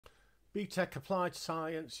BTEC Applied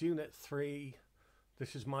Science, Unit 3.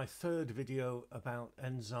 This is my third video about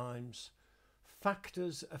enzymes.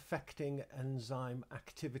 Factors affecting enzyme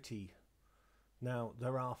activity. Now,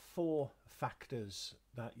 there are 4 factors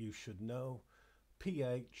that you should know: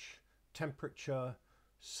 pH, temperature,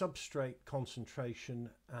 substrate concentration,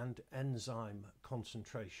 and enzyme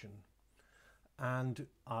concentration. And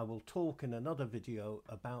I will talk in another video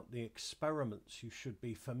about the experiments you should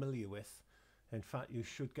be familiar with. In fact, you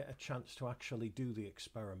should get a chance to actually do the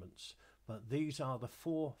experiments. But these are the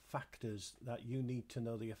 4 factors that you need to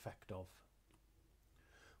know the effect of.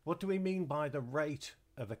 What do we mean by the rate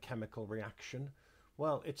of a chemical reaction?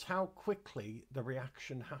 Well, it's how quickly the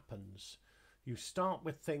reaction happens. You start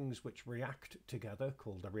with things which react together,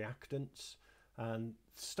 called the reactants, and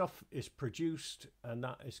stuff is produced, and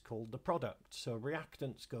that is called the product. So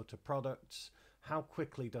reactants go to products. How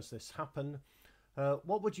quickly does this happen?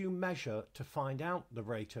 What would you measure to find out the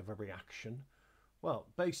rate of a reaction? Well,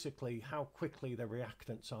 basically how quickly the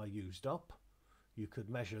reactants are used up. You could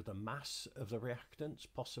measure the mass of the reactants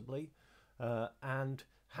possibly, and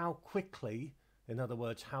how quickly, in other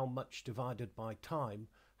words, how much divided by time,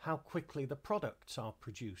 how quickly the products are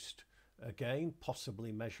produced. Again,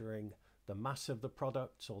 possibly measuring the mass of the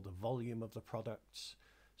products or the volume of the products.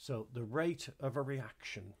 So the rate of a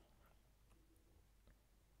reaction.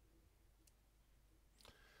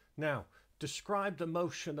 Now, describe the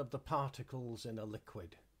motion of the particles in a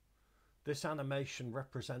liquid. This animation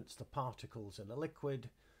represents the particles in a liquid.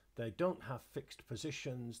 They don't have fixed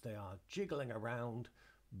positions. They are jiggling around,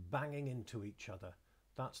 banging into each other.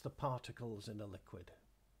 That's the particles in a liquid.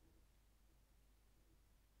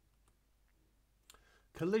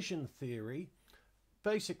 Collision theory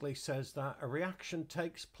basically says that a reaction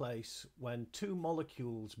takes place when 2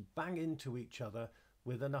 molecules bang into each other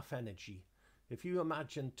with enough energy. If you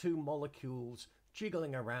imagine 2 molecules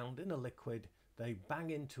jiggling around in a liquid, they bang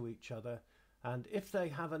into each other, and if they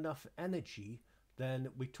have enough energy, then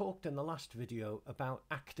we talked in the last video about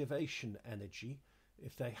activation energy.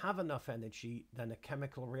 If they have enough energy, then a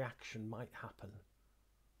chemical reaction might happen.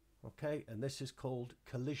 Okay, and this is called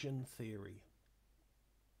collision theory.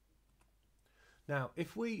 Now,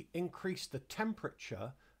 if we increase the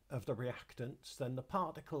temperature of the reactants, then the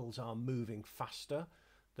particles are moving faster.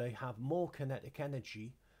 They have more kinetic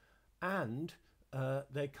energy, and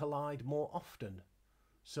they collide more often.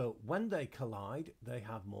 So when they collide, they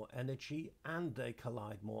have more energy and they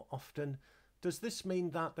collide more often. Does this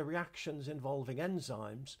mean that the reactions involving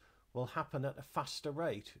enzymes will happen at a faster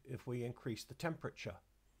rate if we increase the temperature?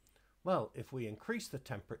 Well, if we increase the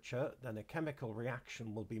temperature, then a chemical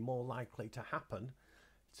reaction will be more likely to happen.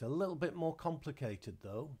 It's a little bit more complicated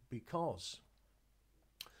though, because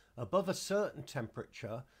above a certain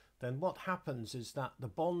temperature, then what happens is that the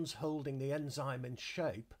bonds holding the enzyme in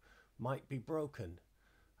shape might be broken.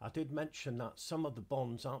 I did mention that some of the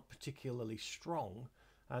bonds aren't particularly strong,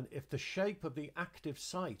 and if the shape of the active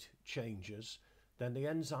site changes, then the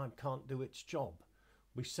enzyme can't do its job.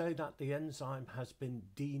 We say that the enzyme has been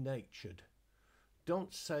denatured.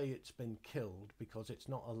 Don't say it's been killed, because it's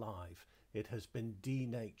not alive. It has been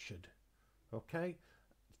denatured. Okay?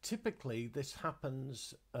 Typically, this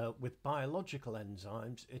happens with biological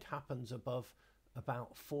enzymes. It happens above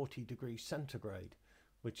about 40 degrees centigrade,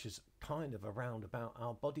 which is kind of around about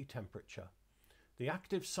our body temperature. The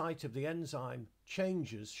active site of the enzyme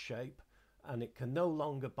changes shape, and it can no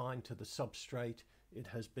longer bind to the substrate. It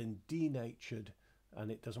has been denatured, and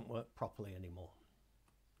it doesn't work properly anymore.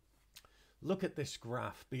 Look at this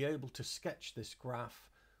graph. Be able to sketch this graph.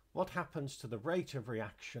 What happens to the rate of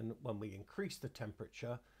reaction when we increase the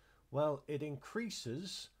temperature? Well, it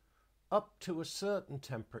increases up to a certain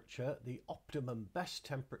temperature, the optimum best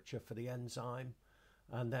temperature for the enzyme,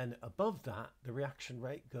 and then above that the reaction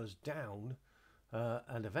rate goes down,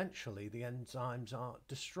 and eventually the enzymes are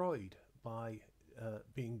destroyed by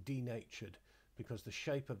being denatured, because the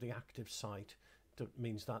shape of the active site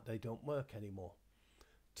means that they don't work anymore.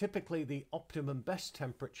 Typically, the optimum best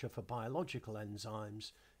temperature for biological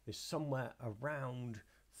enzymes is somewhere around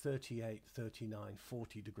 38, 39,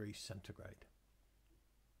 40 degrees centigrade.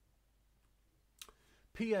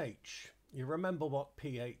 pH. You remember what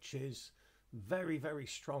pH is. Very, very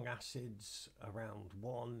strong acids around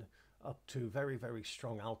 1, up to very, very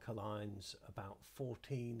strong alkalines about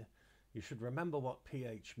 14. You should remember what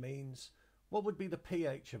pH means. What would be the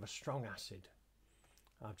pH of a strong acid?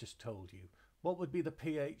 I've just told you. What would be the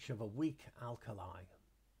pH of a weak alkali?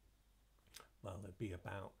 Well, it'd be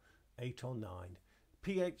about 8 or 9.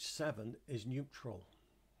 pH 7 is neutral.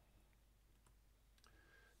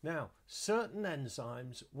 Now, certain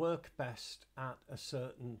enzymes work best at a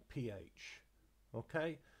certain pH.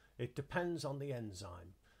 Okay? It depends on the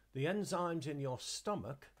enzyme. The enzymes in your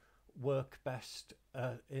stomach work best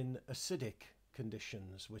in acidic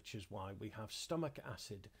conditions, which is why we have stomach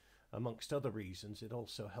acid. Amongst other reasons, it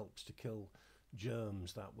also helps to kill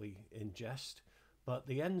germs that we ingest. But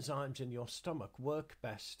the enzymes in your stomach work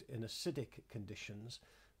best in acidic conditions.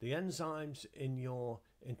 The enzymes in your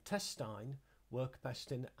intestine work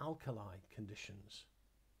best in alkali conditions.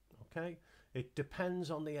 Okay? It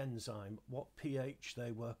depends on the enzyme, what pH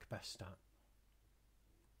they work best at.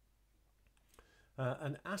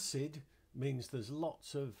 An acid means there's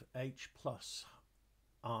lots of H plus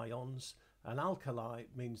ions. An alkali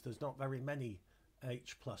means there's not very many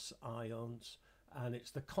H plus ions. And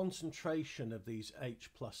it's the concentration of these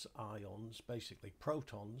H plus ions, basically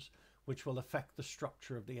protons, which will affect the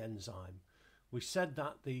structure of the enzyme. We said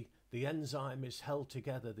that the enzyme is held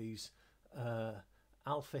together, these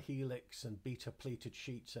alpha helix and beta pleated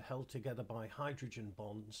sheets are held together by hydrogen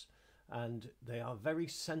bonds, and they are very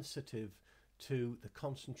sensitive to the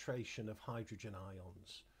concentration of hydrogen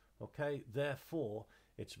ions. Okay, therefore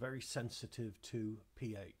it's very sensitive to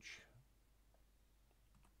pH.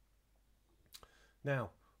 Now,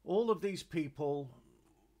 all of these people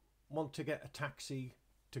want to get a taxi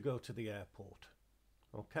to go to the airport.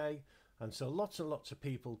 Okay, and so lots and lots of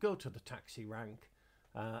people go to the taxi rank,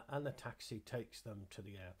 and the taxi takes them to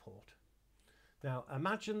the airport. Now,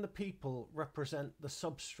 imagine the people represent the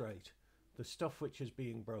substrate, the stuff which is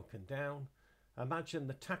being broken down. Imagine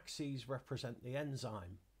the taxis represent the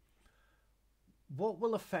enzyme. What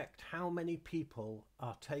will affect how many people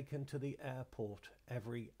are taken to the airport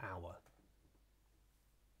every hour?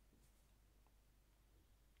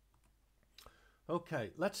 Okay,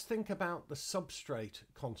 let's think about the substrate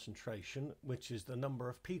concentration, which is the number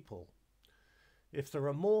of people. If there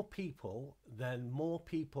are more people, then more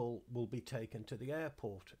people will be taken to the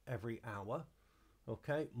airport every hour.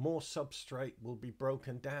 Okay, more substrate will be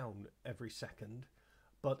broken down every second,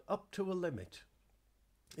 but up to a limit.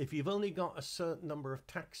 If you've only got a certain number of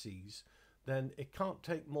taxis, then it can't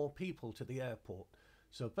take more people to the airport.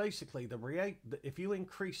 So basically, if you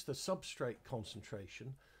increase the substrate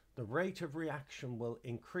concentration, the rate of reaction will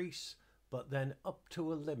increase, but then up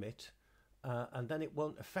to a limit, and then it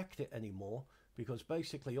won't affect it anymore, because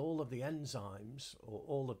basically all of the enzymes, or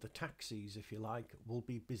all of the taxis, if you like, will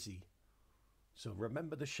be busy. So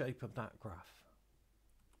remember the shape of that graph.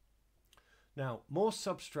 Now, more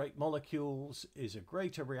substrate molecules is a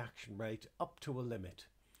greater reaction rate up to a limit.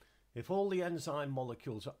 If all the enzyme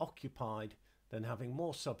molecules are occupied, then having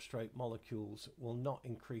more substrate molecules will not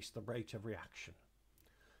increase the rate of reaction.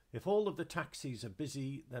 If all of the taxis are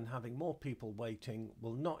busy, then having more people waiting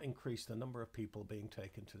will not increase the number of people being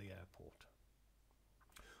taken to the airport.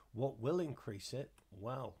 What will increase it?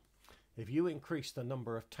 Well, if you increase the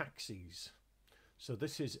number of taxis, so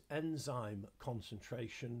this is enzyme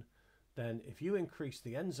concentration, then if you increase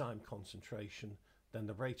the enzyme concentration, then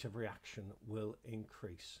the rate of reaction will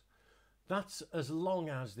increase. That's as long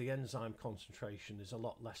as the enzyme concentration is a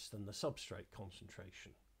lot less than the substrate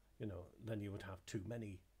concentration. You know, then you would have too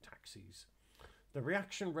many taxis. The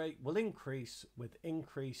reaction rate will increase with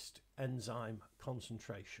increased enzyme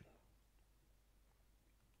concentration.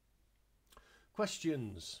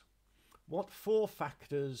 Questions. What 4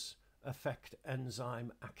 factors affect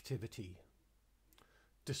enzyme activity?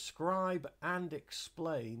 Describe and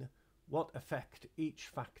explain what effect each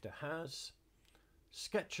factor has.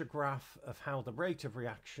 Sketch a graph of how the rate of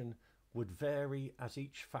reaction would vary as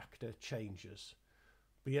each factor changes.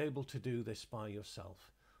 Be able to do this by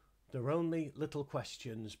yourself. They're only little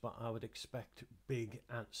questions, but I would expect big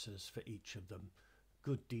answers for each of them.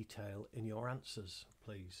 Good detail in your answers,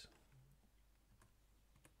 please.